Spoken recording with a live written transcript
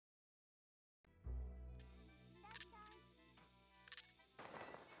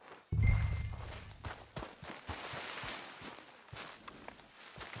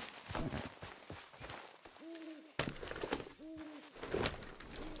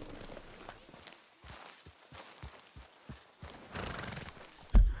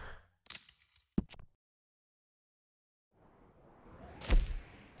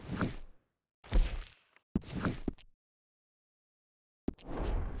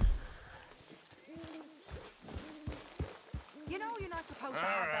You know you're not supposed to All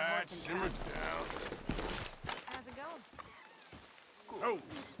have that right, horse in simmer town. down. How's it going? Oh,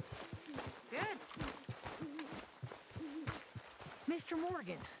 Good. Mr.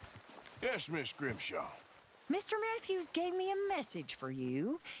 Morgan, yes, Miss Grimshaw. Mr. Matthews gave me a message for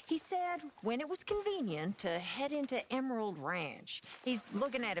you. He said when it was convenient to head into Emerald Ranch. He's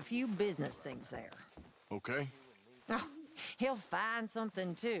looking at a few business things there. Okay. Oh, he'll find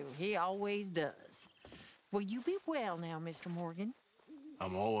something too. He always does. Will you be well now, Mr. Morgan?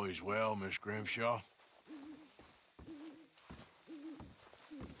 I'm always well, Miss Grimshaw.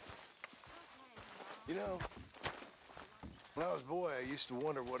 You know, when I was a boy, I used to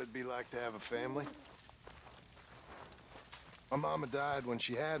wonder what it'd be like to have a family. My mama died when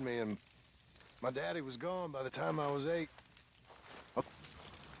she had me, and my daddy was gone by the time I was 8.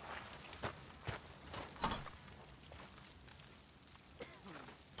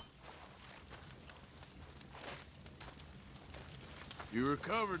 You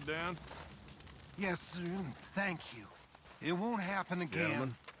recovered, Dan? Yes, sir. Thank you. It won't happen again.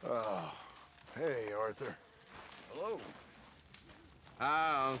 Gentlemen. Oh, hey, Arthur. Hello.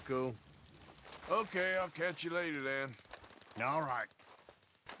 Hi, Uncle. Okay, I'll catch you later, then. All right.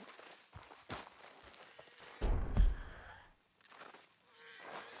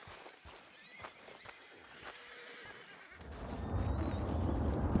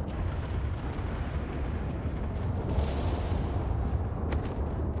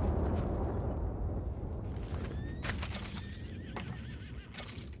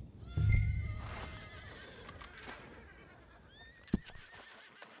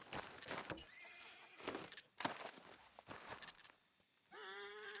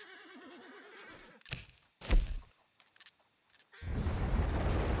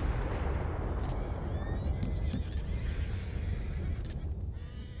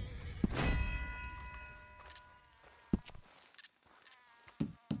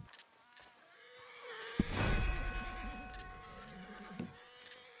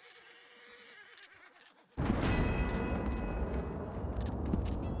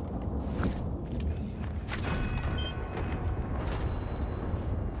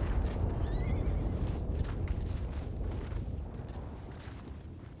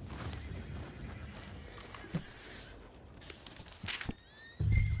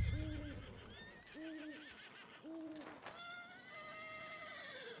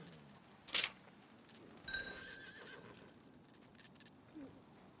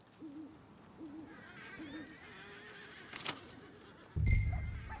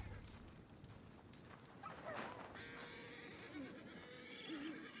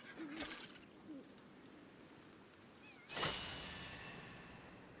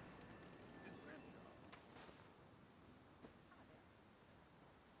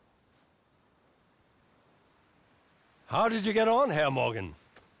 How did you get on, Herr Morgan?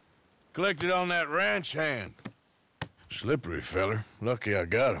 Collected on that ranch hand. Slippery feller. Lucky I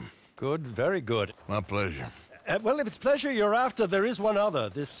got him. Good, very good. My pleasure. Well, if it's pleasure you're after, there is one other.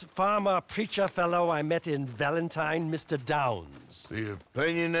 This farmer preacher fellow I met in Valentine, Mr. Downs. The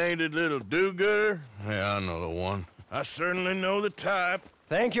opinionated little do-gooder? Yeah, I know the one. I certainly know the type.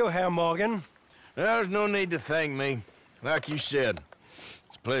 Thank you, Herr Morgan. There's no need to thank me. Like you said,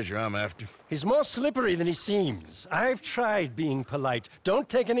 it's pleasure I'm after. He's more slippery than he seems. I've tried being polite. Don't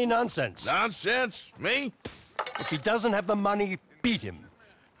take any nonsense. Nonsense? Me? If he doesn't have the money, beat him.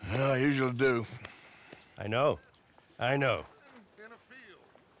 Well, I usually do. I know. I know. In a field,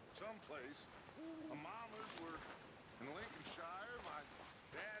 someplace. My mamas were in Lincolnshire, my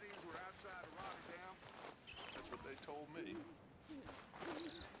daddies were outside of Rotterdam. That's what they told me.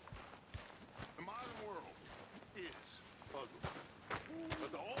 The modern world is ugly.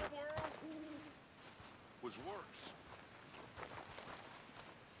 But the old world was worse.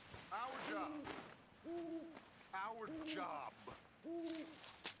 Our job.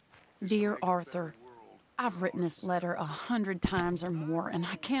 Dear Arthur, I've written this letter 100 times or more, and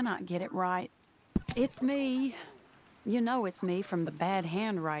I cannot get it right. It's me. You know it's me from the bad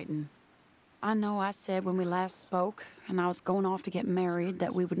handwriting. I know I said when we last spoke, and I was going off to get married,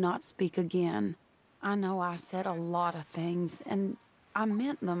 that we would not speak again. I know I said a lot of things, and I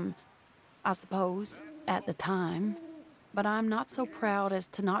meant them, I suppose, at the time. But I'm not so proud as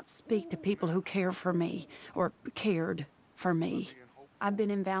to not speak to people who care for me, or cared for me. I've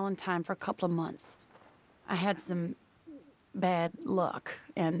been in Valentine for a couple of months. I had some bad luck,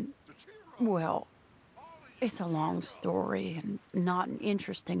 and, well, it's a long story and not an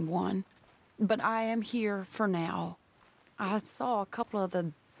interesting one. But I am here for now. I saw a couple of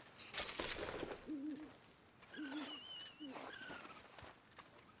the...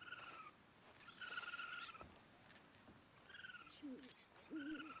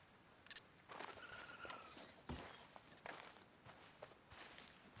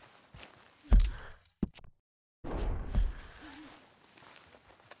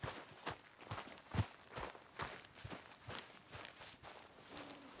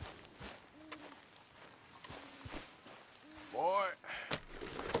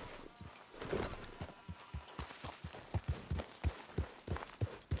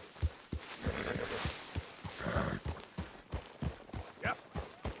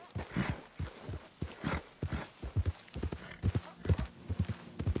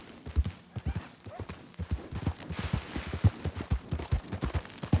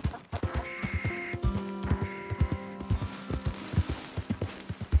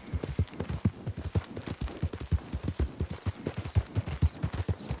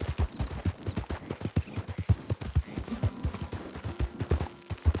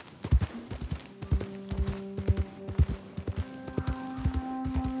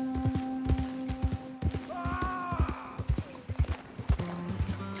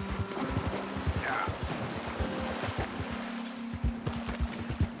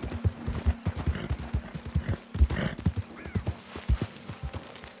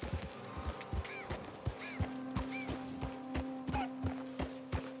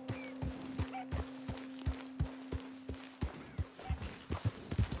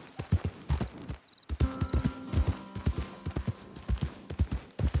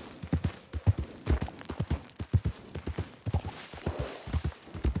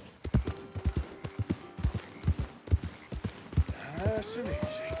 Nice and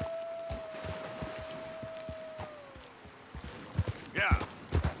easy. Yeah.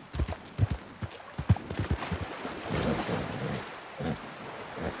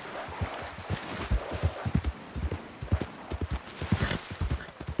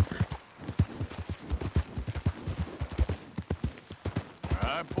 All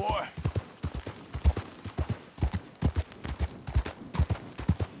right, boy.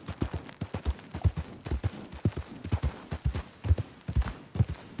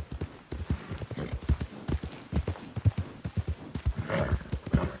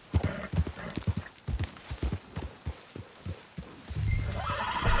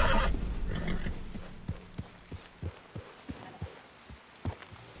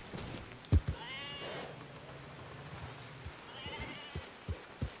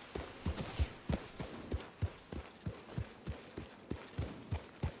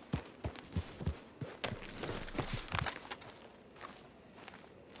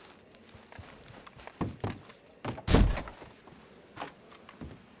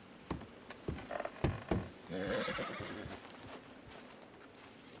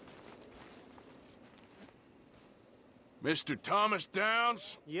 Mr. Thomas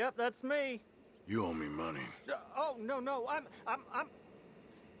Downs? Yep, that's me. You owe me money. Oh, no, I'm...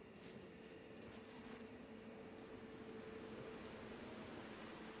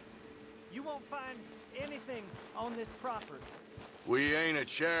 You won't find anything on this property. We ain't a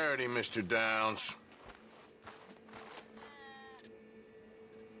charity, Mr. Downs.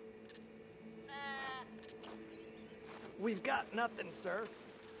 We've got nothing, sir.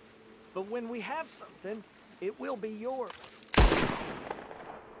 But when we have something, it will be yours.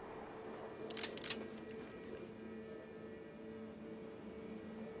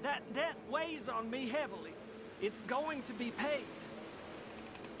 That debt weighs on me heavily. It's going to be paid.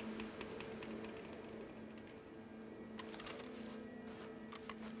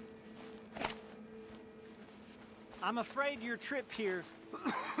 I'm afraid your trip here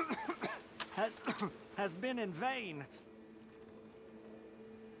has been in vain.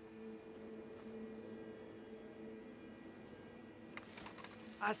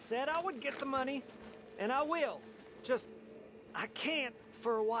 I said I would get the money, and I will. Just, I can't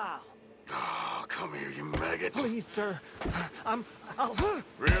for a while. Oh, come here, you maggot. Please, sir. I'll...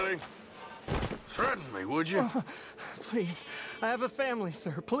 Really? Threaten me, would you? Please. I have a family,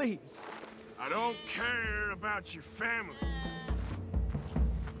 sir. Please. I don't care about your family.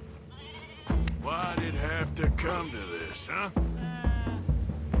 Why'd it have to come to this, huh?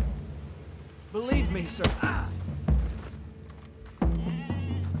 Believe me, sir.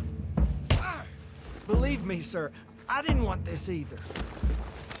 Believe me, sir. I didn't want this either.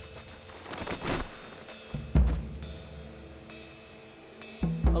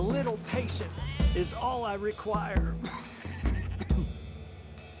 A little patience is all I require.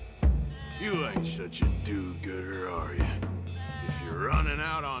 You ain't such a do-gooder, are you? If you're running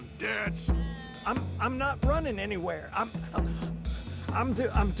out on debts... I'm not running anywhere.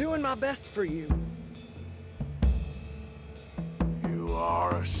 I'm doing my best for you. You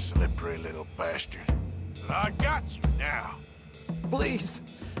are a slippery little bastard. But I got you now. Please,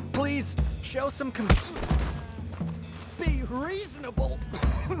 please, show some be reasonable.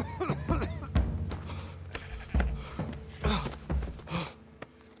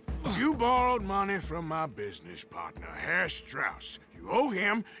 You borrowed money from my business partner, Herr Strauss. You owe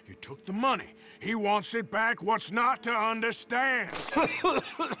him, you took the money. He wants it back, what's not to understand?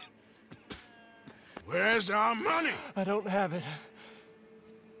 Where's our money? I don't have it.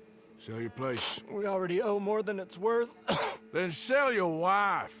 Sell your place. We already owe more than it's worth. Then sell your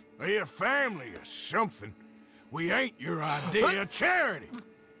wife, or your family, or something. We ain't your idea of charity.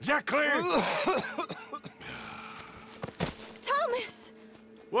 Is that clear? Thomas!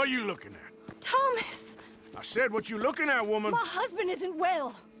 What are you looking at? Thomas! I said, what you looking at, woman? My husband isn't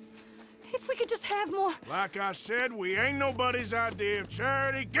well. If we could just have more... Like I said, we ain't nobody's idea of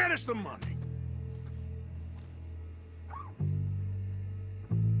charity. Get us the money.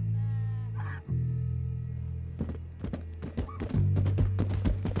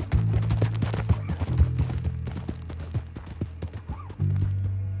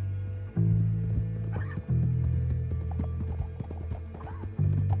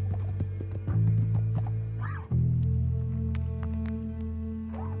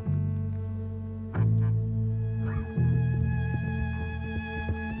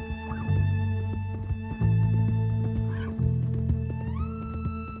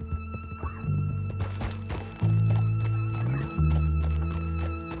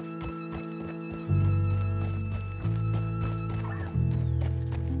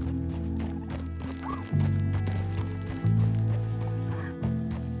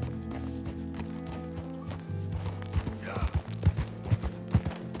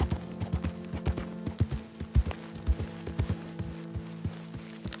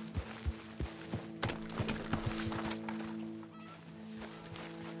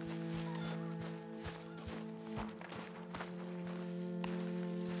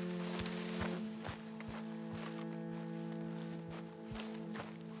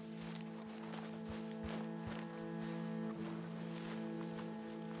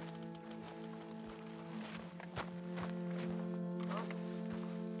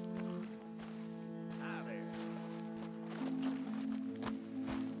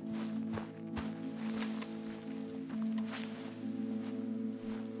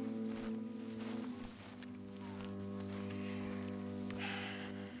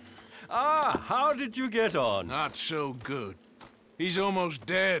 Ah, how did you get on? Not so good. He's almost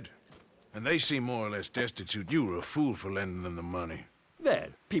dead. And they seem more or less destitute. You were a fool for lending them the money. Well,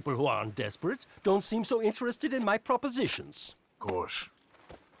 people who aren't desperate don't seem so interested in my propositions. Of course.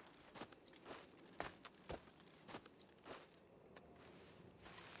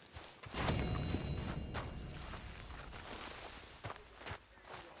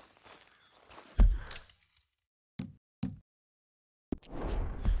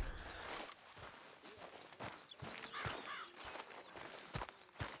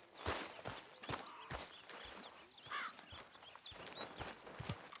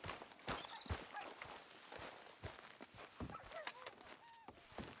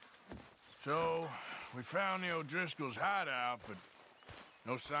 So, we found the O'Driscoll's hideout, but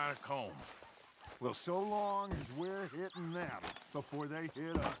no sign of Colm. Well, so long as we're hitting them before they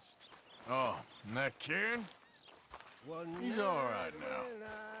hit us. Oh, and that Kieran? He's all right now.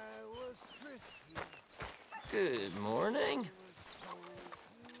 Good morning.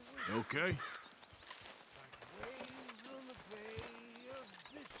 Okay?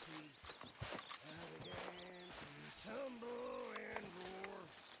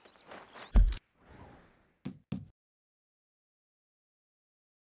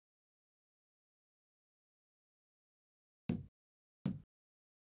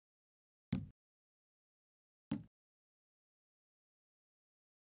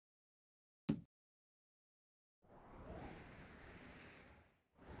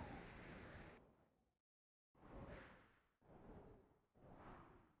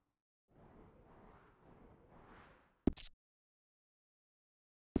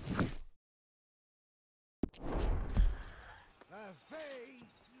 My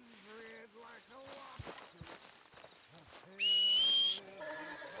face is red like a lobster.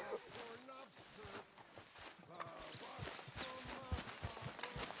 For lobster.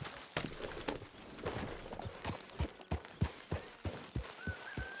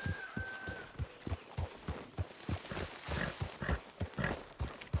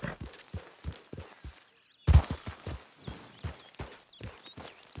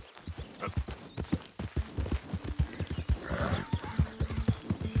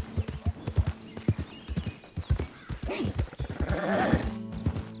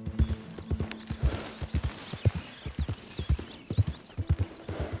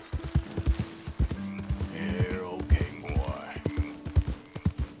 You're okay, boy.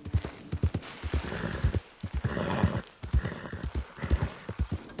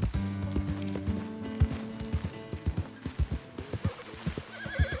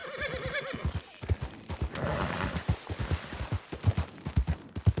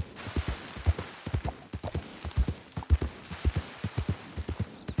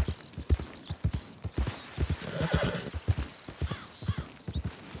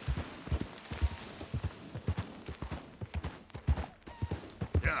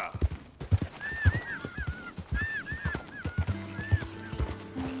 Yeah.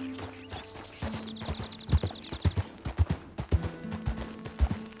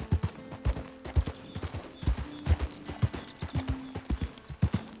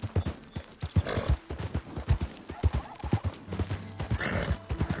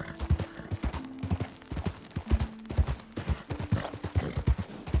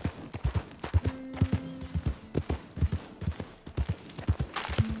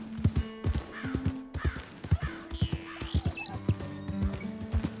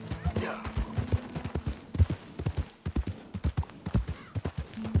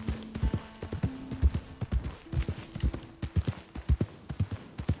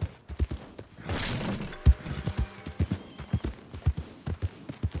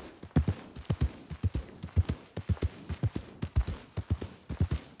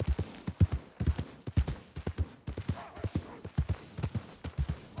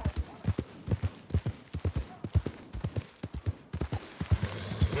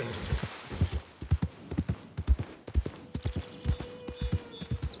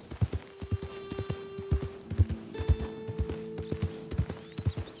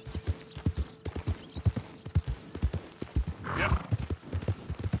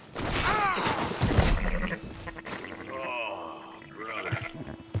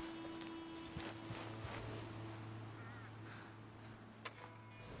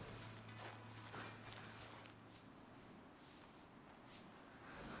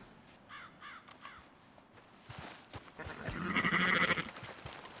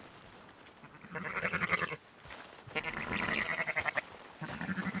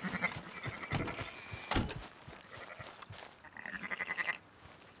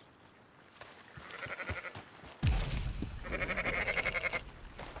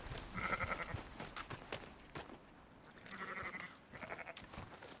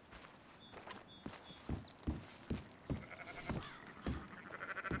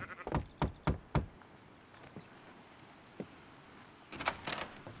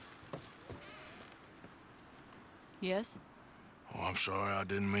 Yes? Oh, I'm sorry, I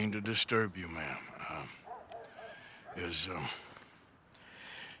didn't mean to disturb you, ma'am. Is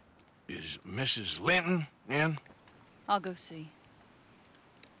Mrs. Linton in? I'll go see.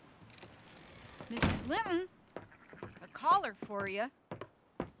 Mrs. Linton, a caller for you.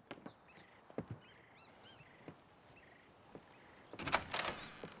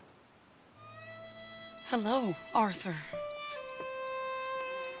 Hello, Arthur.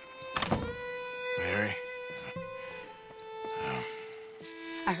 Mary?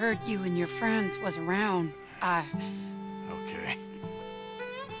 I heard you and your friends was around. Okay.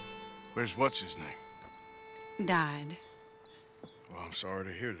 Where's what's-his-name? Died. Well, I'm sorry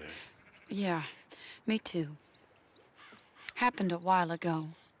to hear that. Yeah, me too. Happened a while ago.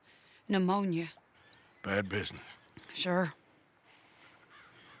 Pneumonia. Bad business. Sure.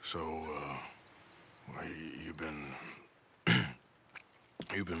 So, well, you've been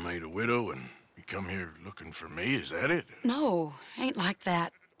made a widow and you come here looking for me, is that it? No, ain't like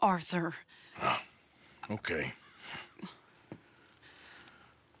that, Arthur. Ah, okay.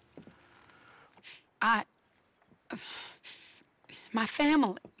 My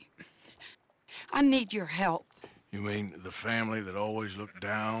family. I need your help. You mean the family that always looked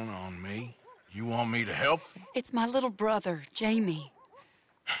down on me? You want me to help them? It's my little brother, Jamie.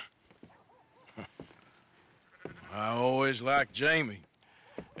 I always liked Jamie,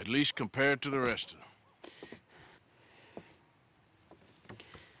 at least compared to the rest of them.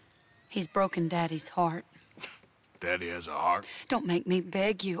 He's broken Daddy's heart. Daddy has a heart. Don't make me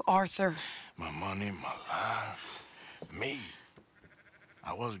beg you, Arthur. My money, my life, me.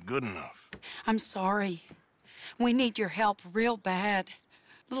 I wasn't good enough. I'm sorry. We need your help real bad.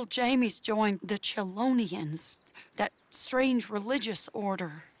 Little Jamie's joined the Chelonians, that strange religious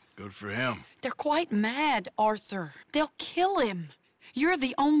order. Good for him. They're quite mad, Arthur. They'll kill him. You're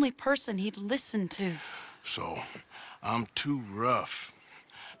the only person he'd listen to. So, I'm too rough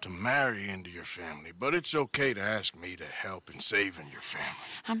to marry into your family, but it's okay to ask me to help in saving your family.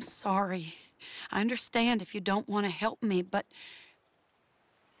 I'm sorry. I understand if you don't want to help me, but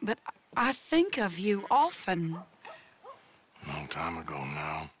I think of you often. Long time ago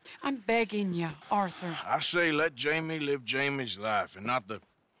now. I'm begging you, Arthur. I say let Jamie live Jamie's life and not the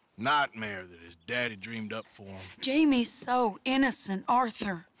nightmare that his daddy dreamed up for him. Jamie's so innocent,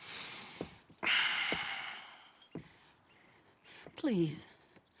 Arthur. Please,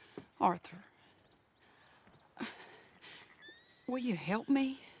 Arthur. Will you help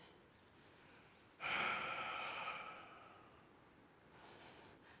me?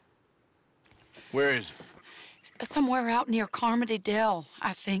 Where is it? Somewhere out near Carmody Dell,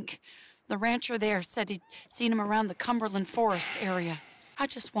 I think. The rancher there said he'd seen him around the Cumberland Forest area. I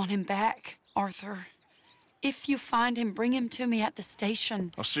just want him back, Arthur. If you find him, bring him to me at the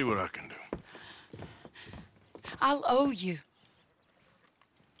station. I'll see what I can do. I'll owe you.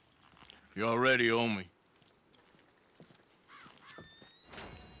 You already owe me.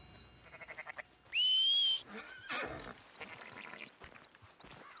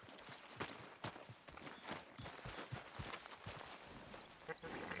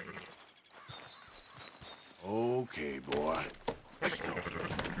 Okay, boy. Let's go.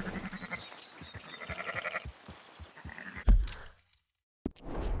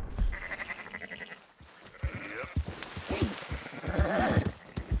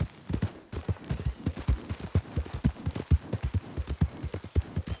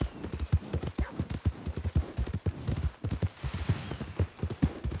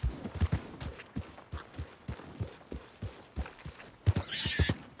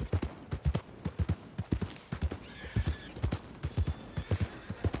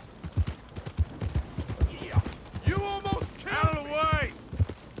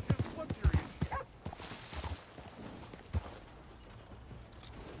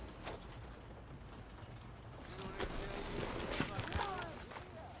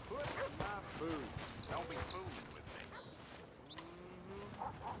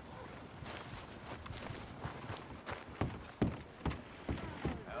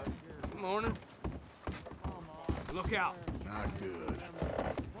 Morning. Look out. Not good.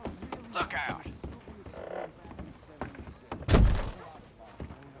 Look out.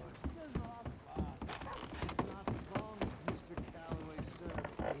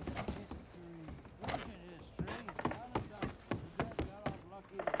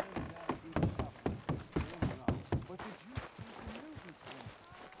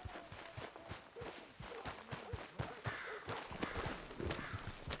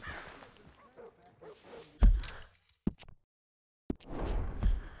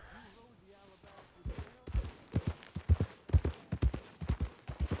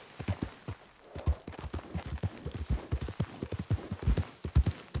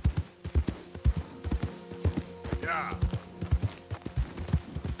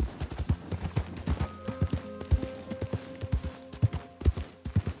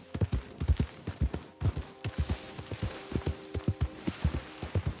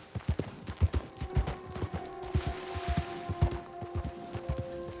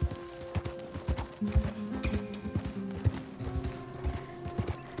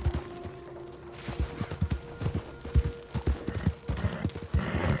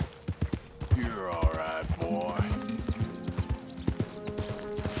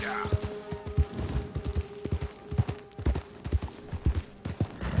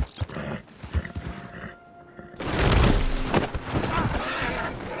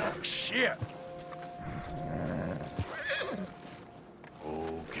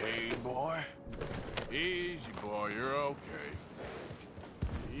 Okay.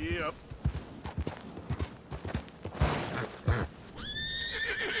 Yep.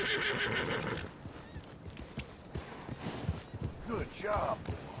 Good job,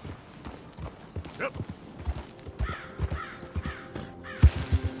 boy. Yep.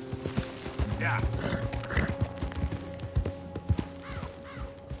 Yeah.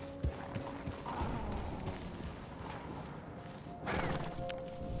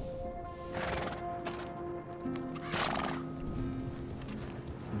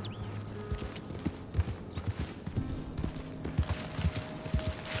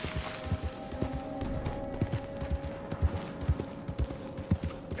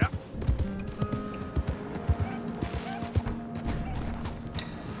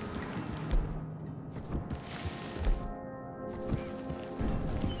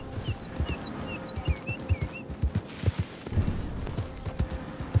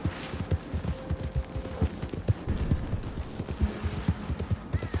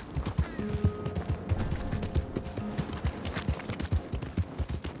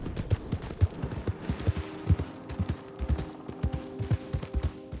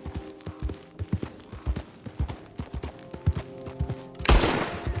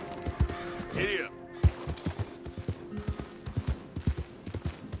 Giddy up.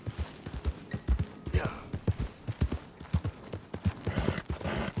 Yeah.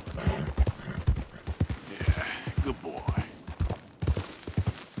 Yeah, good boy.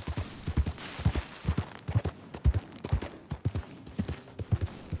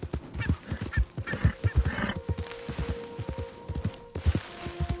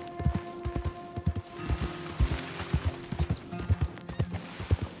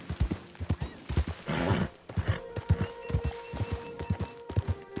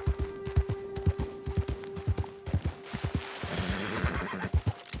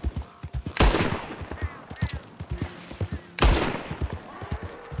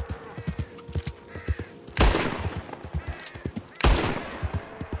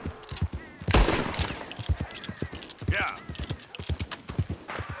 Yeah.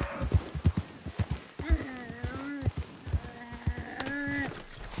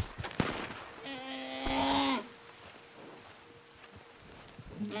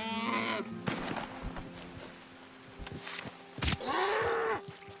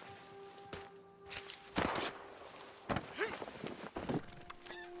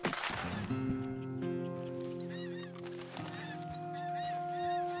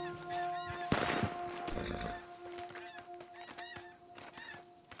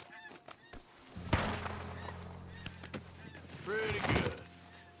 Pretty good.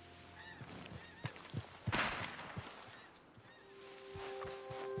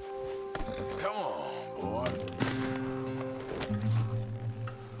 Come on, boy.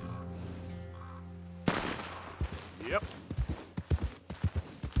 Yep.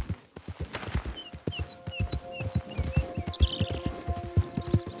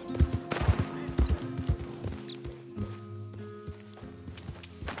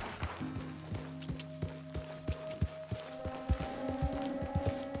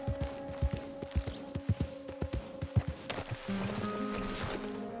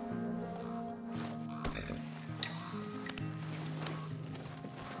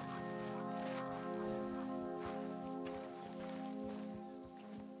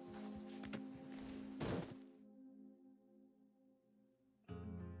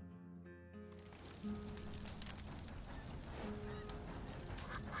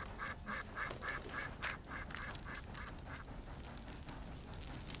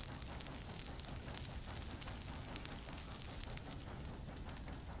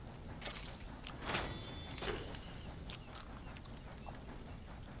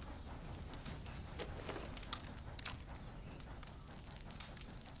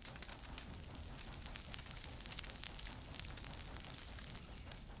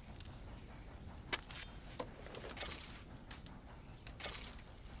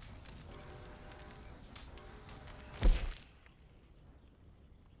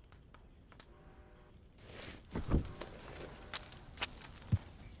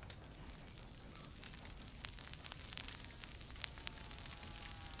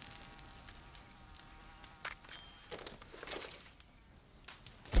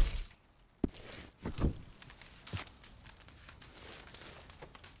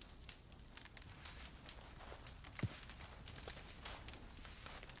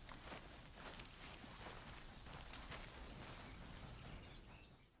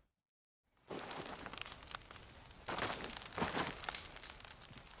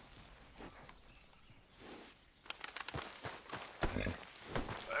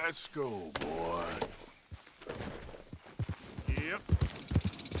 Let's go, boy. Yep.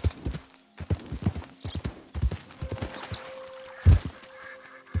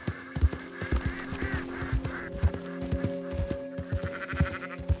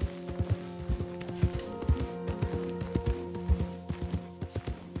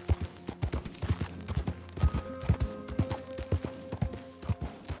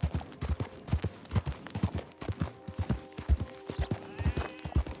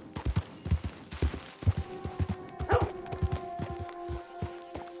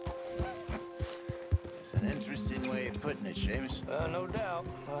 An interesting way of putting it, Seamus. No doubt.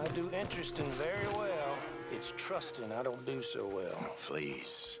 I do interesting very well. It's trusting I don't do so well. Oh,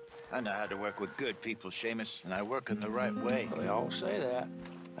 please. I know how to work with good people, Seamus, and I work in the right way. They all say that.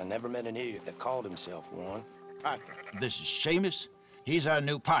 I never met an idiot that called himself one. Arthur, this is Seamus. He's our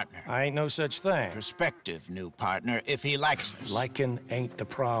new partner. I ain't no such thing. Prospective new partner, if he likes us. Liking ain't the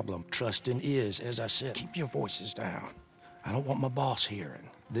problem. Trusting is. As I said, keep your voices down. I don't want my boss hearing.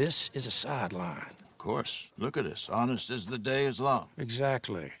 This is a sideline. Of course. Look at us. Honest as the day is long.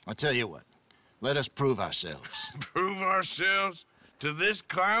 Exactly. I'll tell you what. Let us prove ourselves. Prove ourselves? To this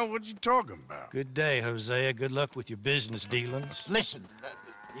clown? What you talking about? Good day, Hosea. Good luck with your business dealings. Listen,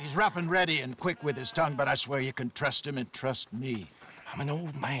 he's rough and ready and quick with his tongue, but I swear you can trust him and trust me. I'm an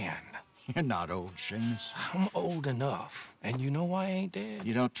old man. You're not old, Seamus. I'm old enough. And you know I ain't dead.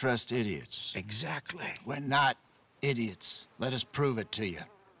 You don't trust idiots. Exactly. We're not idiots. Let us prove it to you.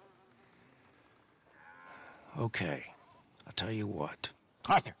 Okay. I'll tell you what.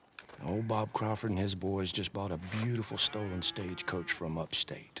 Arthur. Old Bob Crawford and his boys just bought a beautiful stolen stagecoach from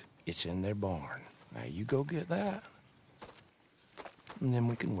upstate. It's in their barn. Now, you go get that, and then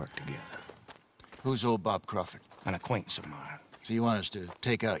we can work together. Who's old Bob Crawford? An acquaintance of mine. So you want us to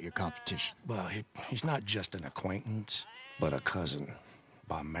take out your competition? Well, he's not just an acquaintance, but a cousin.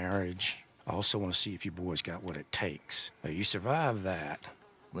 By marriage. I also want to see if you boys got what it takes. Now, you survive that.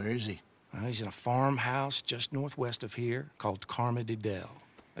 Where is he? Well, he's in a farmhouse just northwest of here called Carmody Dell.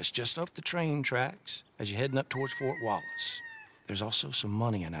 It's just up the train tracks as you're heading up towards Fort Wallace. There's also some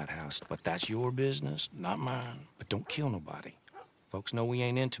money in that house, but that's your business, not mine. But don't kill nobody. Folks know we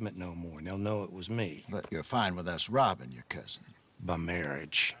ain't intimate no more, and they'll know it was me. But you're fine with us robbing your cousin. By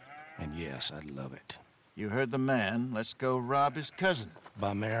marriage. And yes, I'd love it. You heard the man. Let's go rob his cousin.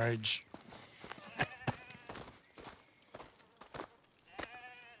 By marriage.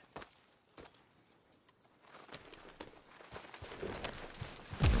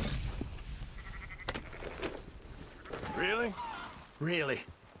 Really? Really.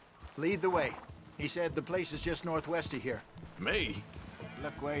 Lead the way. He said the place is just northwest of here. Me?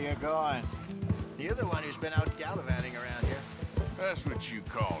 Look where you're going. You're the one who's been out gallivanting around here. That's what you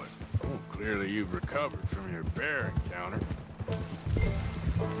call it. Oh, clearly you've recovered from your bear encounter.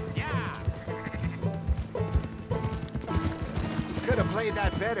 Yeah! Could have played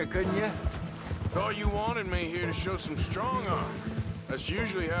that better, couldn't you? Thought you wanted me here to show some strong arm. That's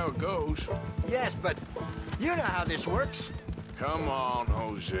usually how it goes. Yes, but you know how this works. Come on,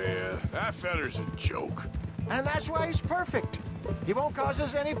 Hosea. That feller's a joke. And that's why he's perfect. He won't cause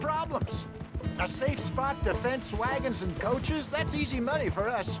us any problems. A safe spot to fence wagons and coaches, that's easy money for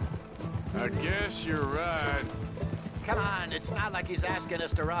us. I guess you're right. Come on, it's not like he's asking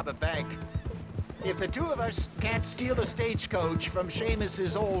us to rob a bank. If the two of us can't steal a stagecoach from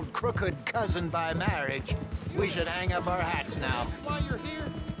Seamus's old crooked cousin by marriage, we should hang up our hats now. Why you're here?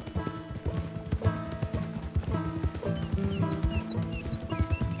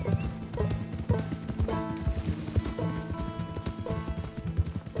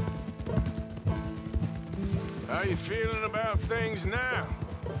 How you feeling about things now?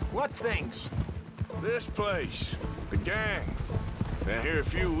 What things? This place. The gang. Been here a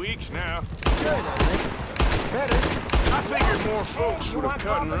few weeks now. Good, I think. Better. I figured more folks would have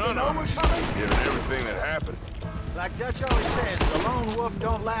cut and run on us, given everything that happened. Like Dutch always says, the lone wolf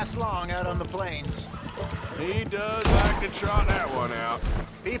don't last long out on the plains. He does like to trot that one out.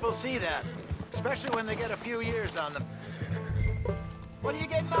 People see that, especially when they get a few years on them. What are you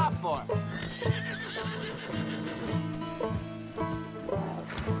getting off for?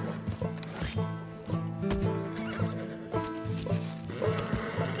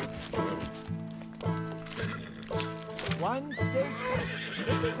 One stagecoach.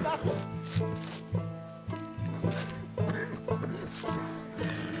 This is nothing.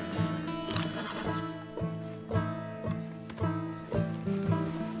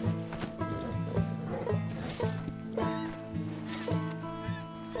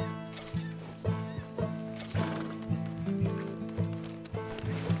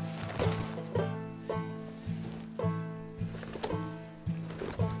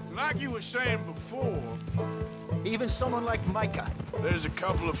 like you were saying before... Even someone like Micah. There's a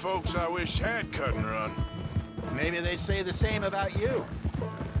couple of folks I wish had cut and run. Maybe they'd say the same about you.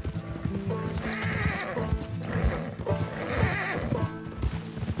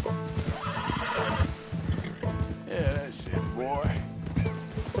 Yeah, that's it, boy.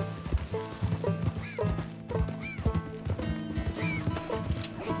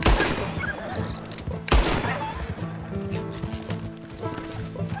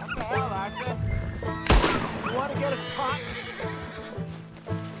 What the hell, Arthur? You want to get us caught?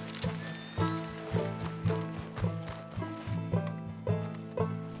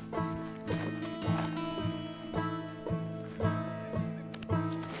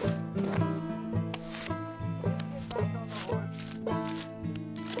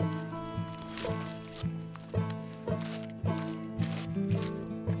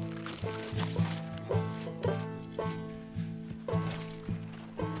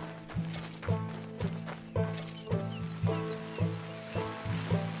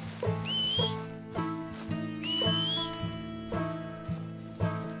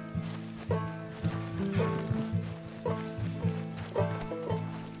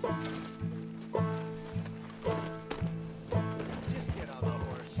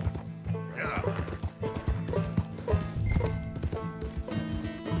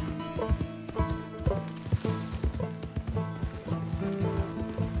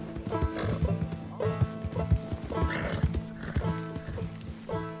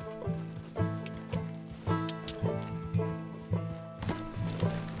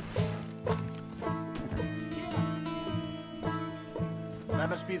 That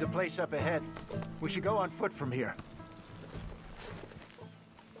must be the place up ahead. We should go on foot from here.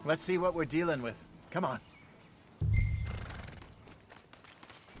 Let's see what we're dealing with. Come on.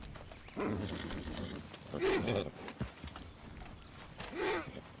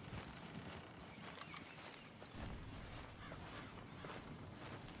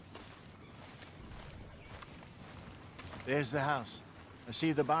 There's the house. I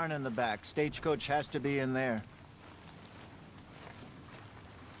see the barn in the back. Stagecoach has to be in there.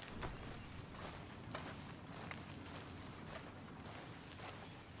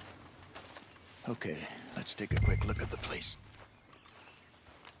 Okay, let's take a quick look at the place.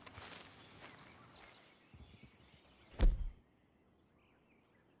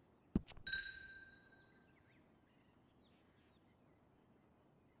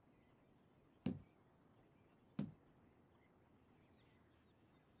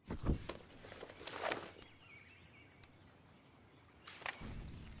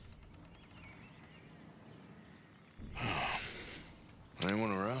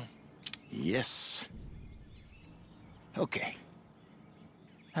 Anyone around? Yes. Okay.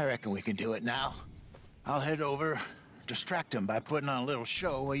 I reckon we can do it now. I'll head over, distract him by putting on a little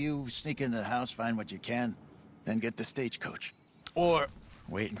show while you sneak into the house, find what you can, then get the stagecoach. Or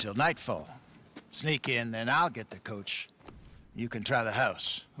wait until nightfall. Sneak in, then I'll get the coach. You can try the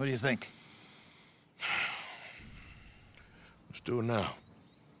house. What do you think? Let's do it now.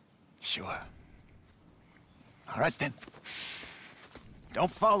 Sure. All right, then.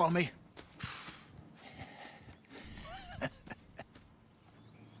 Don't follow me.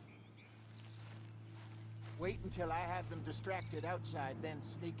 Wait until I have them distracted outside, then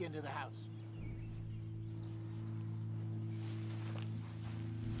sneak into the house.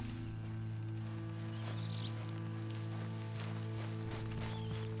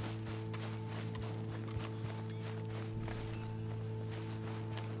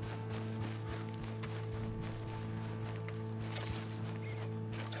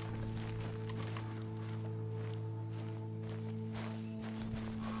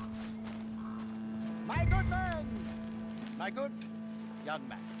 My good man! My good young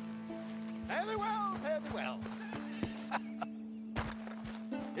man. Fare thee well, fare thee well.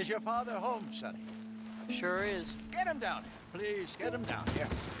 Is your father home, sonny? Sure is. Get him down here. Please, get him down here.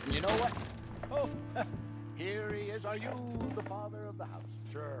 You know what? Oh, here he is. Are you the father of the house?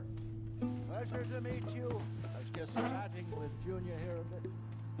 Sure. Pleasure to meet you. I was just chatting with Junior here a bit.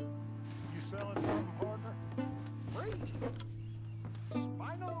 You selling something, partner? Free.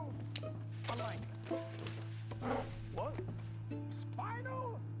 Spinal alignment. What?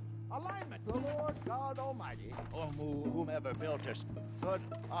 Spinal alignment. The Lord God Almighty, or whomever built us, put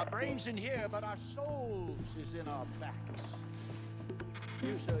our brains in here, but our souls is in our backs.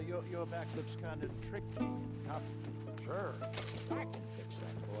 You, sir, your back looks kind of tricky. Now, sure, I can fix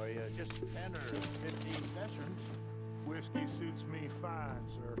that for you. Just 10 or 15 sessions. Whiskey suits me fine,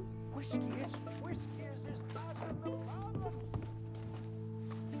 sir. Whiskey is not the problem.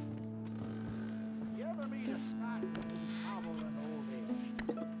 You ever meet a Scot who's hobbled in old age?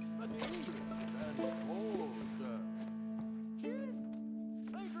 But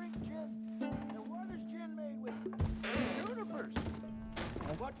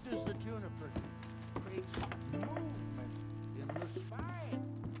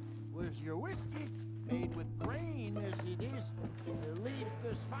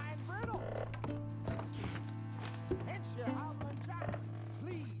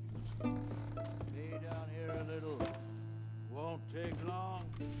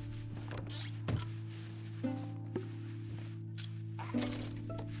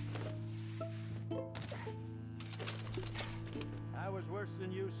I was worse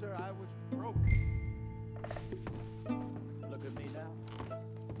than you, sir. I was broke. Look at me now.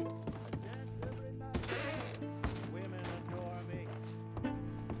 I dance every night. Women adore me.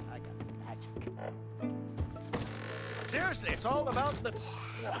 I got magic. Seriously, it's all about the... Is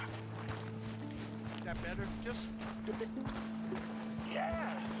that better? Just a bit...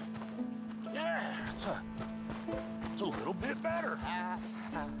 Yeah. Yeah, it's a little bit better.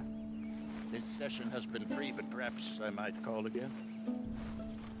 This session has been free, but perhaps I might call again.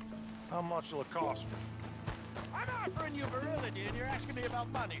 How much will it cost me? I'm offering you virility, and you're asking me about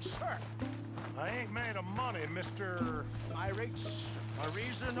money, sir. I ain't made of money, Mr. My rates are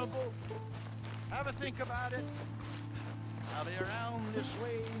reasonable. Have a think about it. I'll be around this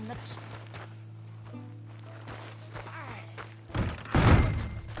way next.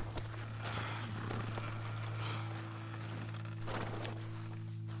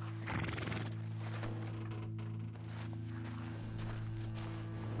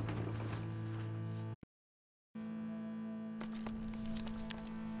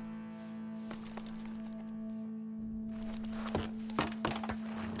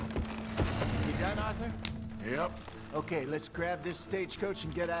 You done, Arthur? Yep. Okay, let's grab this stagecoach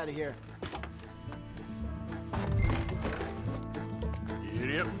and get out of here.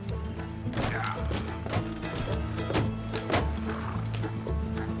 Yep. Yeah.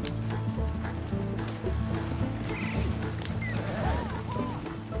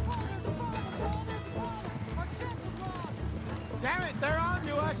 Damn it, they're on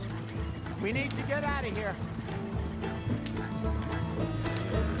to us. We need to get out of here.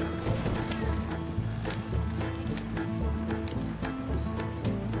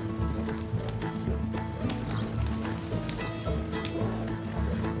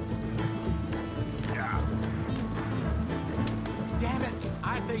 Damn it,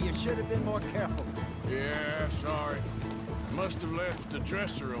 Arthur, you should have been more careful. Yeah, sorry. Must have left the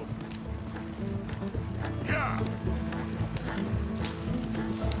dresser open. Yeah.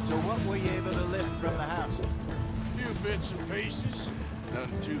 So what were you able to lift from the house? A few bits and pieces.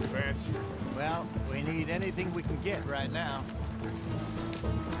 Nothing too fancy. Well, we need anything we can get right now.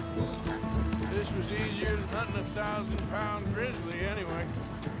 This was easier than hunting a 1,000-pound grizzly anyway.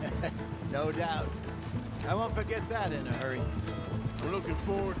 No doubt. I won't forget that in a hurry. I'm looking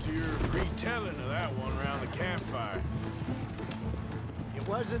forward to your retelling of that one around the campfire. It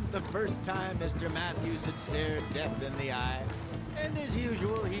wasn't the first time Mr. Matthews had stared death in the eye. And as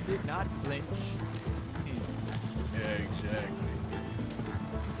usual, he did not flinch. Yeah, exactly.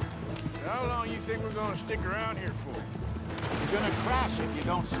 How long you think we're gonna stick around here for? You're gonna crash if you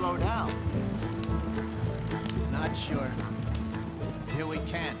don't slow down. Not sure. Till we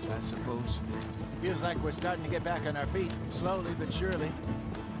can't, I suppose. Feels like we're starting to get back on our feet, slowly but surely.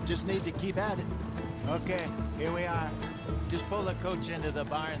 Just need to keep at it. Okay, here we are. Just pull the coach into the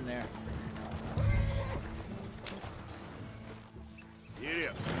barn there.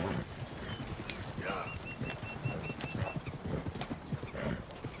 Yeah. Yeah.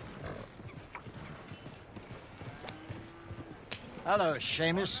 Hello,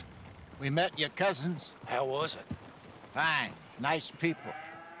 Seamus. We met your cousins. How was it? Fine. Nice people.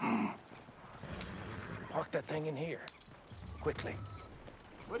 Park that thing in here. Quickly.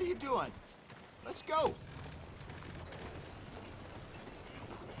 What are you doing? Let's go.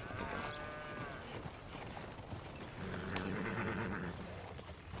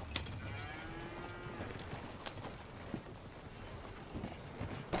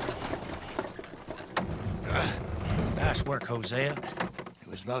 Nice work, Hosea. It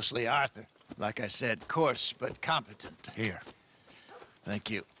was mostly Arthur. Like I said, coarse but competent. Here. Thank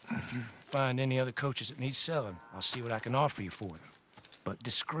you. If you find any other coaches that need selling, I'll see what I can offer you for them. But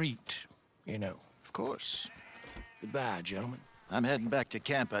discreet, you know. Of course. Goodbye, gentlemen. I'm heading back to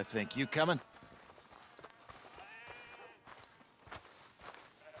camp, I think. You coming?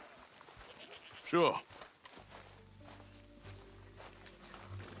 Sure.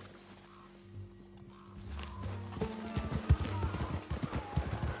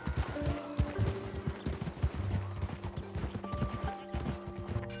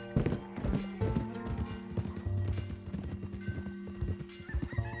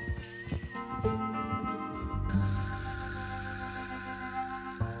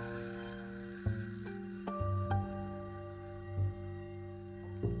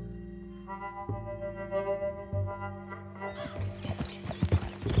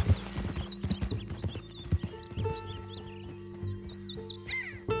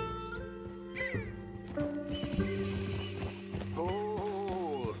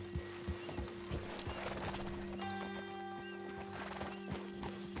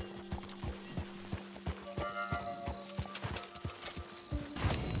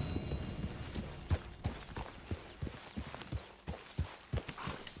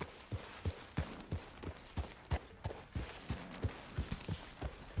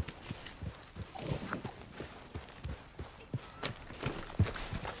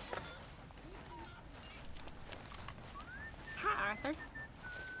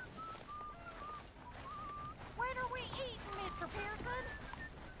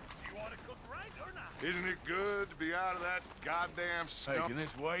 Isn't it good to be out of that goddamn Hey, skunk? can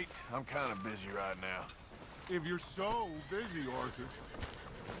this wait? I'm kind of busy right now. If you're so busy, Arthur.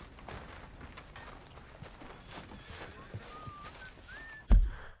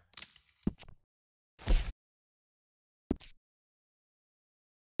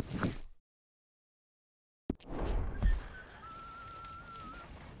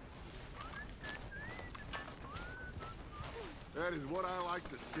 That is what I like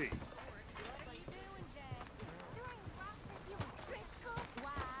to see.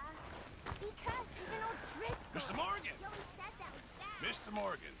 Mr. Morgan! Mr.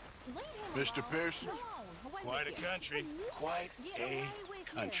 Morgan! Mr. Pearson? Quite a country. Quite a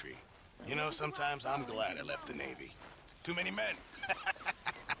country. You know, sometimes I'm glad I left the Navy. Too many men.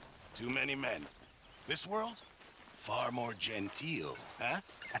 Too many men. This world? Far more genteel, huh?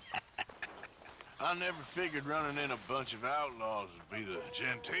 I never figured running in a bunch of outlaws would be the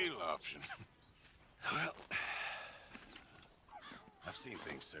genteel option. Well, I've seen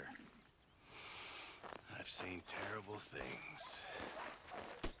things, sir. I've seen terrible things.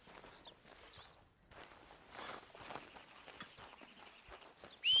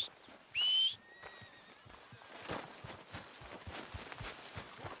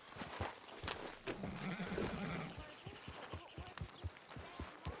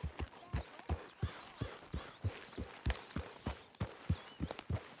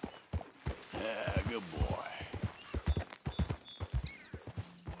 Yeah, good boy.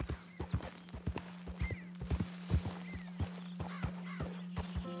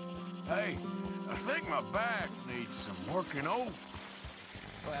 Hey, I think my back needs some working over.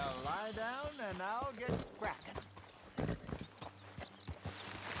 Well, lie down and I'll get cracking.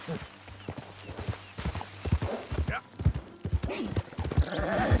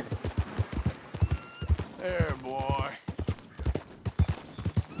 There, boy.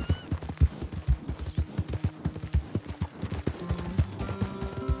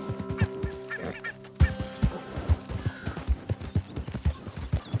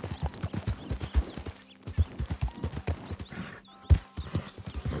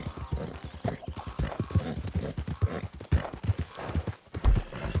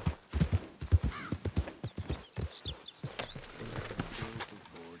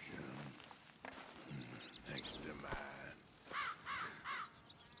 Next to mine.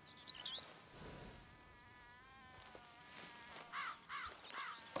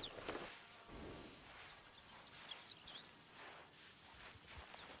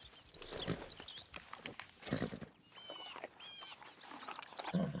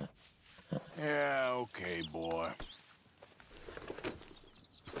 Yeah, okay, boy.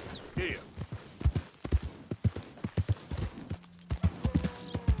 Here.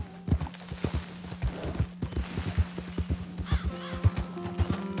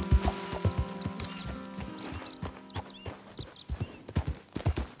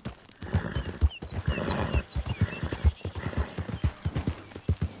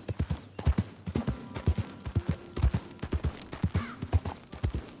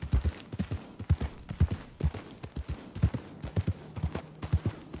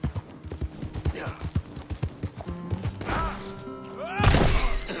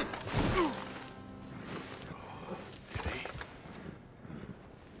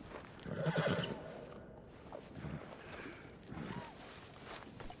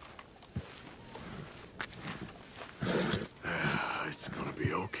 It's gonna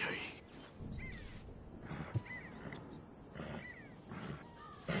be okay.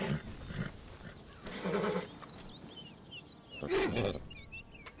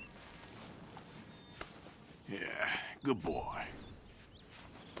 Yeah, good boy.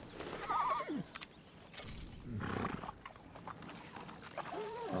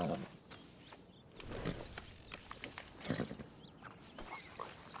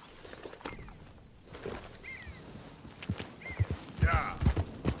 Yeah.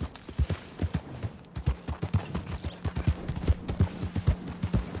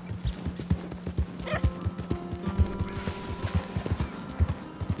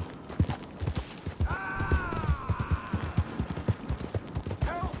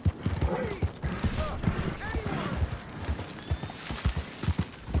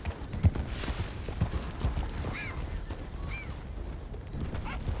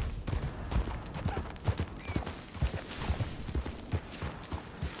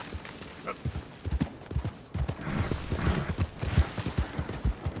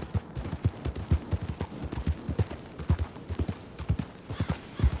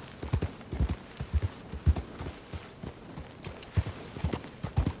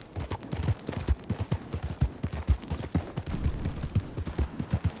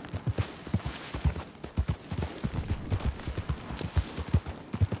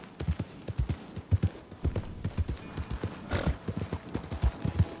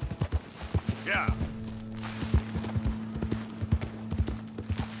 Yeah.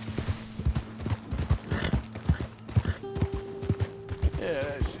 Yeah,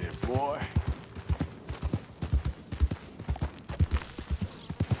 that's it, boy.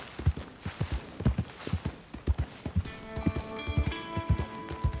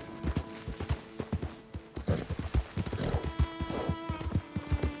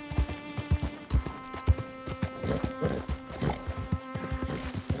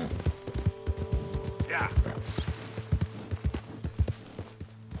 Yeah.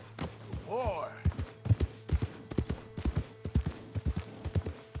 Boy.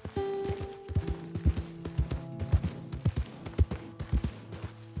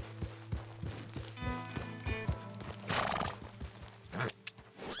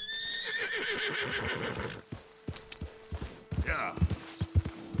 Yeah.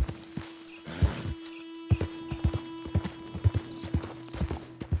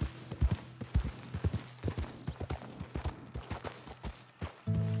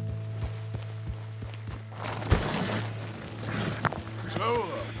 Slow up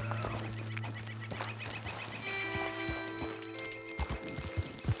now.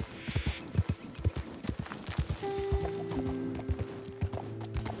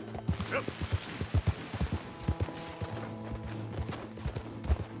 Yep.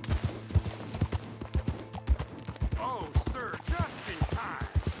 Oh, sir, just in time.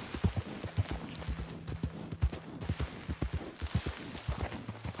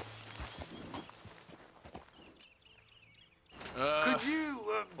 Could you,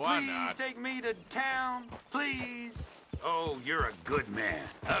 why please not? take me to town? Please? Oh, you're a good man.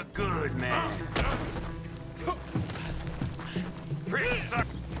 A good man. Prick, suck.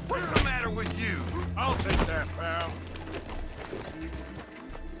 What's the matter with you? I'll take that, pal.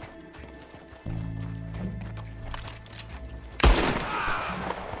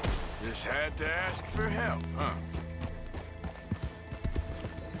 Just had to ask for help, huh?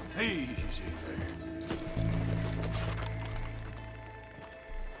 Easy there.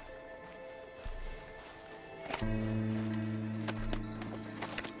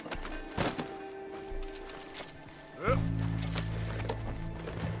 Up.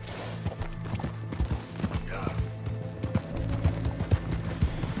 Yeah.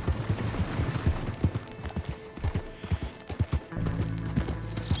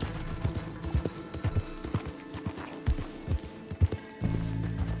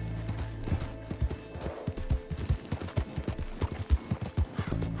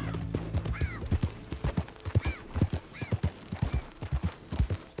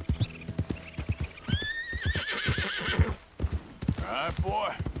 All right,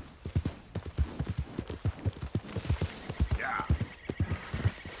 boy. Yeah.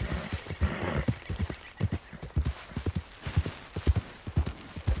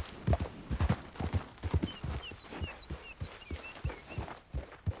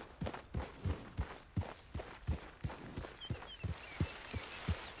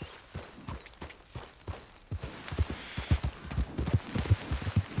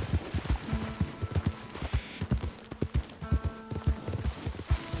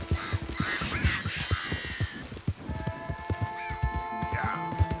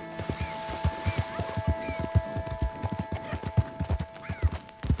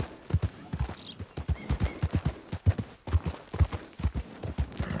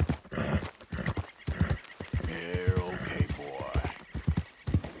 You're okay, boy.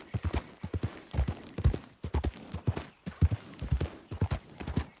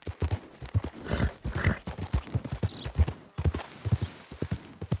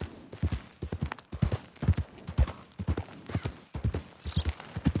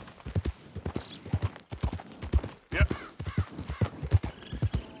 Yep.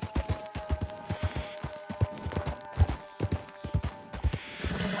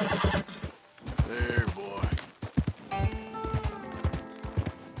 There, boy.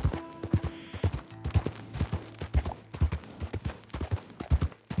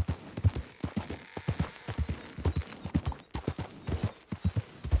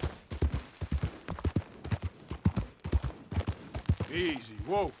 Easy,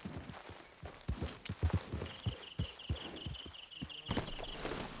 whoa.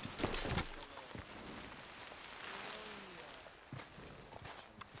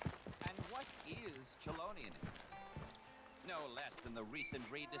 And what is Chelonianism? No less than the recent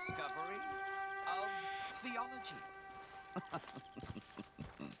rediscovery of theology.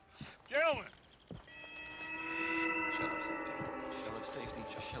 Gentlemen! Shell of safety,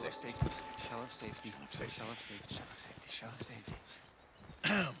 shell of safety, shell of safety, shell of safety, shell of safety, shell of safety,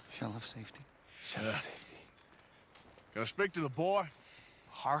 shell of safety, shell of safety. Can I speak to the boy?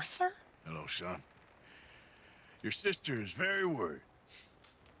 Arthur? Hello, son. Your sister is very worried.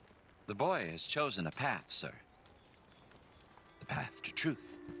 The boy has chosen a path, sir. The path to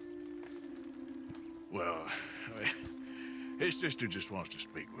truth. Well, his sister just wants to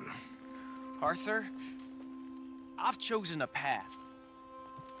speak with him. Arthur, I've chosen a path.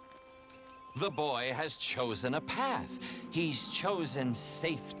 The boy has chosen a path. He's chosen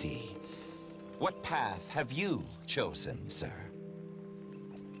safety. What path have you chosen, sir?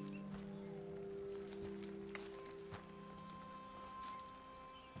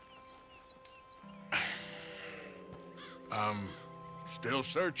 I'm still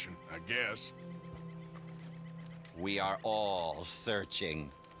searching, I guess. We are all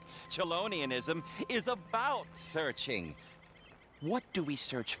searching. Chelonianism is about searching. What do we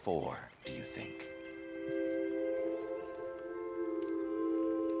search for, do you think?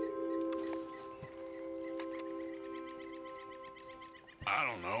 I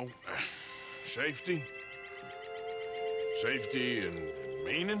don't know. Safety? Safety and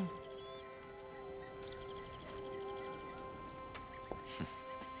meaning?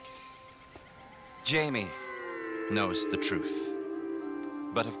 Jamie knows the truth.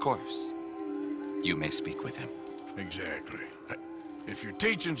 But of course, you may speak with him. Exactly. If your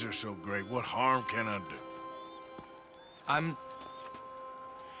teachings are so great, what harm can I do? I'm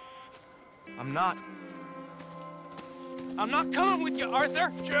not coming with you,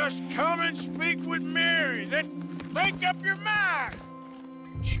 Arthur! Just come and speak with Mary, then make up your mind!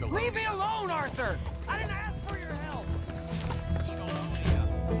 Leave me alone, Arthur! I didn't ask for your help!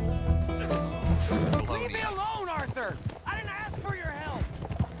 Leave me alone, Arthur! I didn't ask for your help!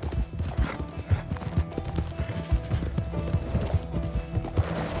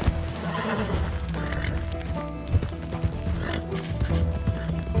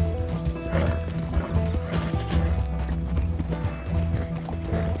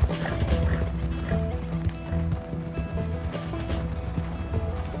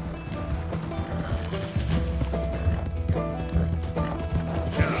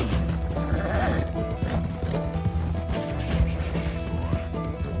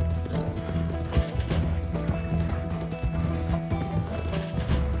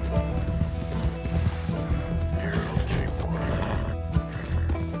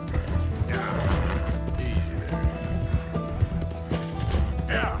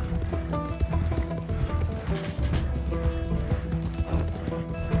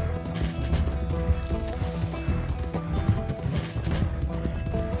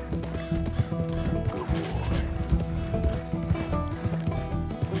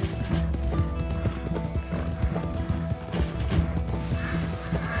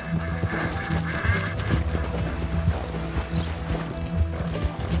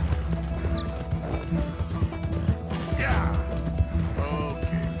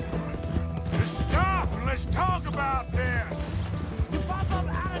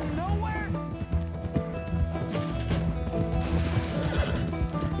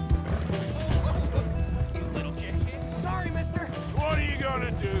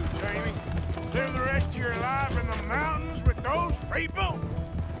 People!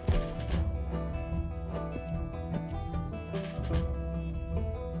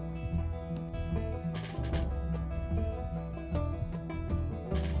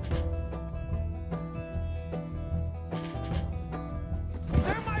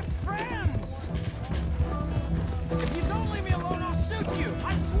 They're my friends! If you don't leave me alone, I'll shoot you!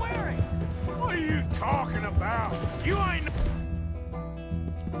 I swear it! What are you talking about? You ain't...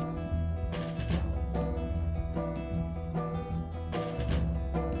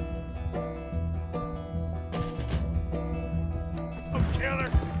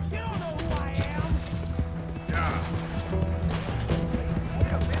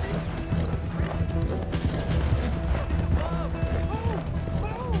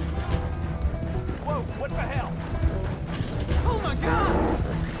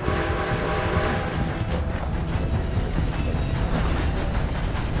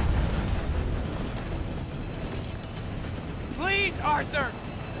 Arthur!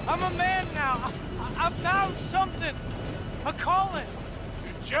 I'm a man now. I found something. A calling.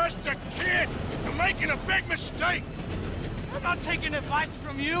 You're just a kid. You're making a big mistake. I'm not taking advice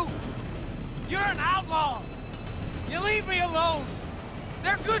from you. You're an outlaw. You leave me alone.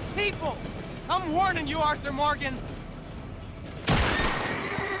 They're good people. I'm warning you, Arthur Morgan.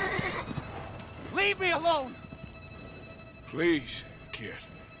 Leave me alone. Please, kid.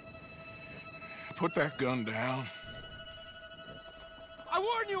 Put that gun down. I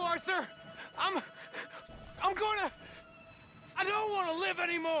warn you, Arthur! I don't want to live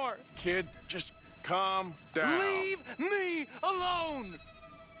anymore! Kid, just calm down. Leave me alone!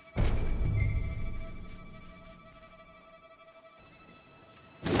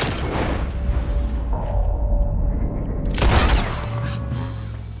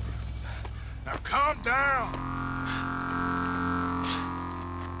 down.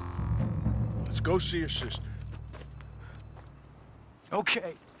 Let's go see your sister.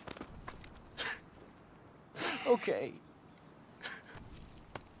 Okay. Okay.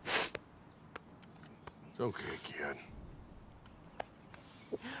 It's okay, kid.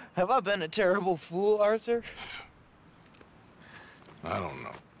 Have I been a terrible fool, Arthur? I don't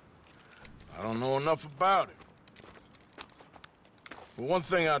know. I don't know enough about it. But one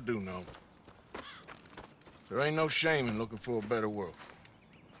thing I do know. There ain't no shame in looking for a better world.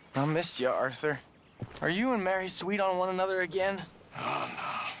 I missed you, Arthur. Are you and Mary sweet on one another again? Oh,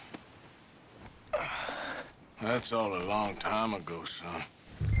 no. That's all a long time ago, son.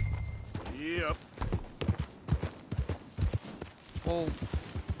 Yep. Well,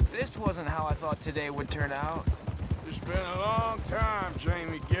 this wasn't how I thought today would turn out. It's been a long time,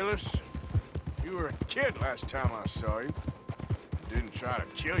 Jamie Gillis. You were a kid last time I saw you. Didn't try to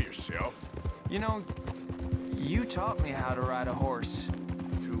kill yourself. You know, you taught me how to ride a horse.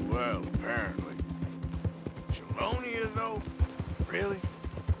 Too well, apparently. Chelonia, though? Really?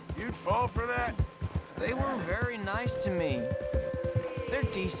 You'd fall for that? They were very nice to me. They're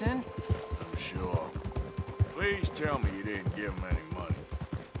decent. I'm sure. Please tell me you didn't give them any money.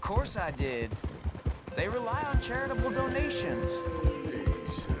 Of course I did. They rely on charitable donations.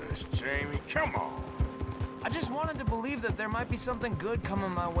 Jesus, Jamie, come on. I just wanted to believe that there might be something good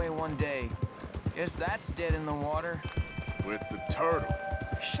coming my way one day. Guess that's dead in the water. With the turtle.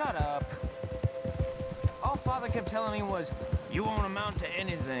 Shut up. All Father kept telling me was, you won't amount to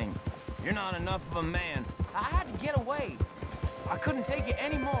anything. You're not enough of a man. I had to get away. I couldn't take it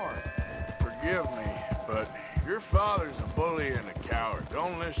anymore. Forgive me, but your father's a bully and a coward.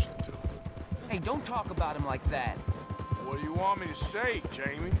 Don't listen to him. Hey, don't talk about him like that. What do you want me to say,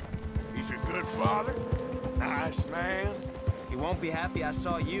 Jamie? He's a good father? Nice man? He won't be happy I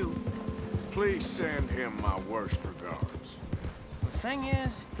saw you. Please send him my worst regards. The thing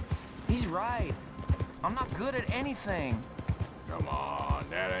is, he's right. I'm not good at anything. Come on,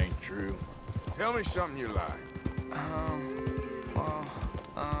 that ain't true. Tell me something you like.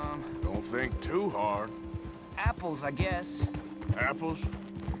 Don't think too hard. Apples, I guess. Apples?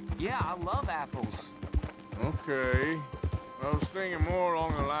 Yeah, I love apples. Okay. I was thinking more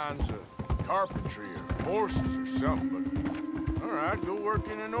along the lines of carpentry or horses or something, but all right, go work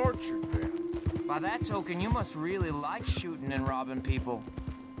in an orchard then. By that token, you must really like shooting and robbing people.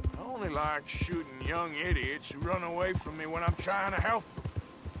 I only like shooting young idiots who run away from me when I'm trying to help them.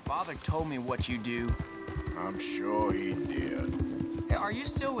 Father told me what you do. I'm sure he did. Hey, are you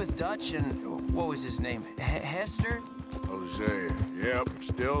still with Dutch and, what was his name, Hester? Hosea. Yep,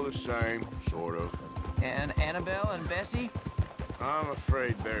 still the same, sort of. And Annabelle and Bessie? I'm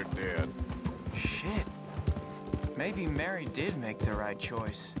afraid they're dead. Shit. Maybe Mary did make the right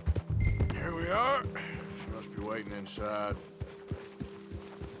choice. Here we are. She must be waiting inside.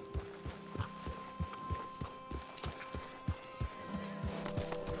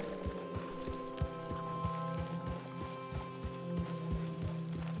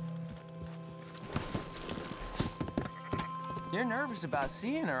 You're nervous about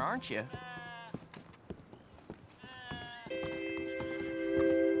seeing her, aren't you?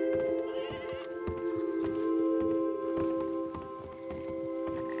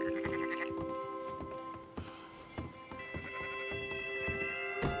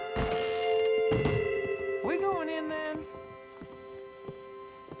 We going in then?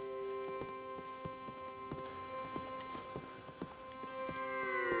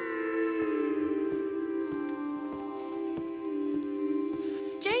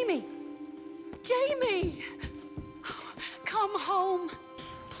 Jamie! Jamie! Come home.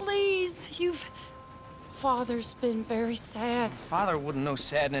 Please, Father's been very sad. Father wouldn't know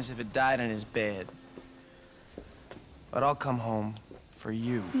sadness if it died in his bed. But I'll come home for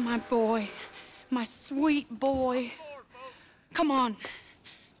you. My boy. My sweet boy. Come on.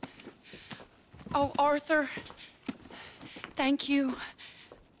 Oh, Arthur. Thank you.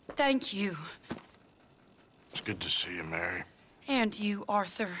 Thank you. It's good to see you, Mary. And you,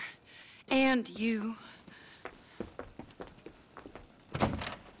 Arthur. And you.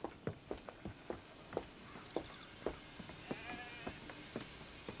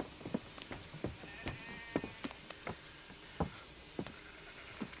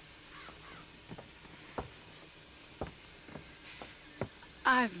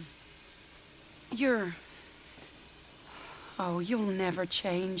 Oh, you'll never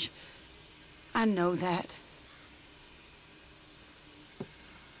change. I know that.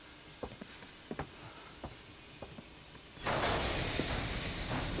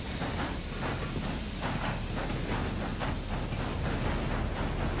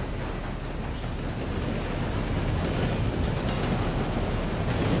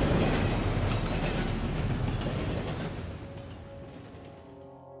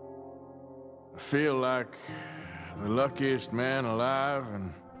 feel like the luckiest man alive,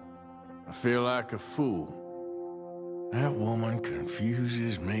 and I feel like a fool. That woman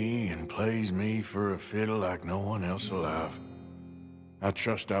confuses me and plays me for a fiddle like no one else alive. I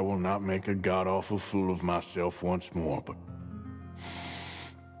trust I will not make a god-awful fool of myself once more, but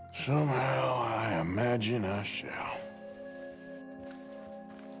somehow I imagine I shall.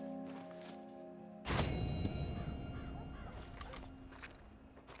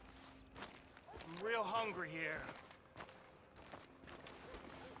 I'm real hungry here.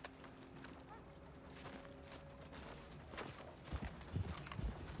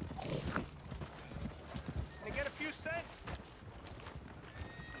 Can I get a few cents?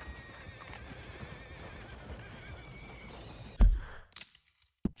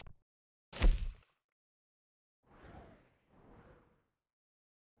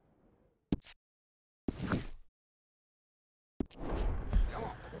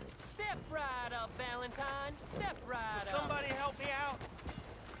 Step right up, Valentine. Step right up. Somebody help me out.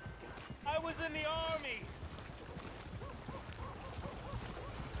 I was in the army.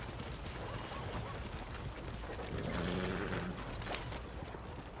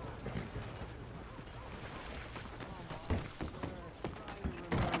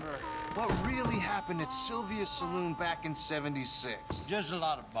 What really happened at Sylvia's Saloon back in '76? Just a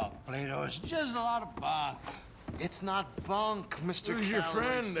lot of bunk, Plato. It's just a lot of bunk. It's not bunk, Mr. Who's your Calloway,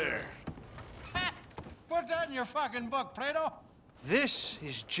 friend sir. there? Put that in your fucking book, Plato. This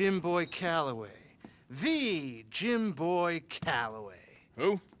is Jim Boy Calloway. The Jim Boy Calloway.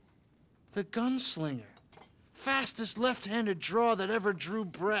 Who? The gunslinger. Fastest left-handed draw that ever drew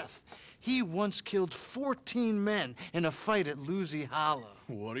breath. He once killed 14 men in a fight at Lucy Hollow.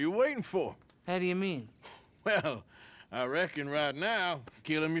 What are you waiting for? How do you mean? Well, I reckon right now,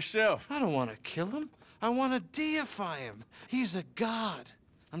 kill him yourself. I don't want to kill him. I want to deify him. He's a god.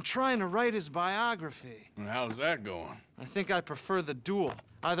 I'm trying to write his biography. And how's that going? I think I prefer the duel.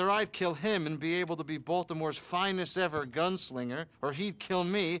 Either I'd kill him and be able to be Baltimore's finest ever gunslinger, or he'd kill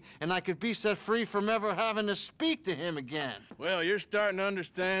me and I could be set free from ever having to speak to him again. Well, you're starting to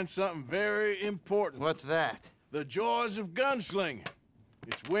understand something very important. What's that? The joys of gunslinging.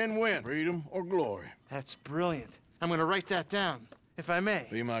 It's win-win, freedom or glory. That's brilliant. I'm gonna write that down, if I may.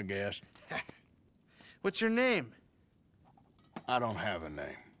 Be my guest. What's your name? I don't have a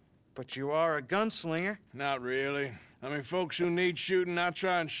name. But you are a gunslinger. Not really. I mean, folks who need shooting, I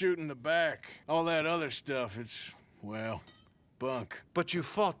try and shoot in the back. All that other stuff, it's, well, bunk. But you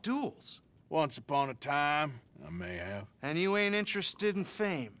fought duels. Once upon a time, I may have. And you ain't interested in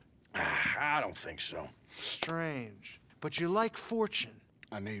fame. I don't think so. Strange. But you like fortune.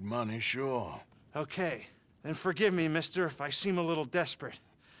 I need money, sure. Okay, then forgive me, mister, if I seem a little desperate.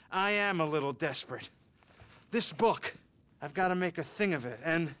 I am a little desperate. This book, I've got to make a thing of it,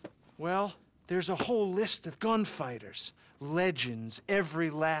 and, well, there's a whole list of gunfighters. Legends, every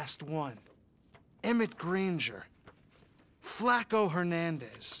last one. Emmett Granger, Flaco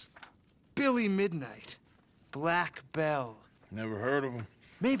Hernandez, Billy Midnight, Black Bell. Never heard of them.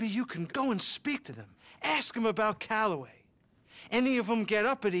 Maybe you can go and speak to them. Ask them about Calloway. Any of them get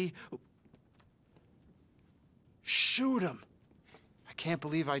uppity, shoot them. I can't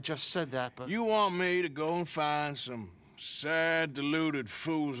believe I just said that, but... You want me to go and find some sad, deluded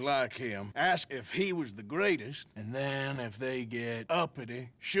fools like him, ask if he was the greatest, and then if they get uppity,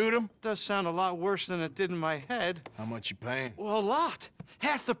 shoot him? Does sound a lot worse than it did in my head. How much you paying? Well, a lot.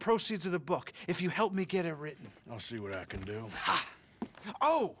 Half the proceeds of the book, if you help me get it written. I'll see what I can do. Ha!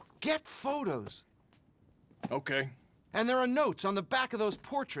 Oh, get photos. Okay. And there are notes on the back of those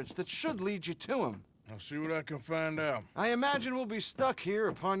portraits that should lead you to him. I'll see what I can find out. I imagine we'll be stuck here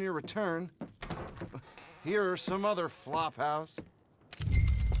upon your return. Here or some other flophouse.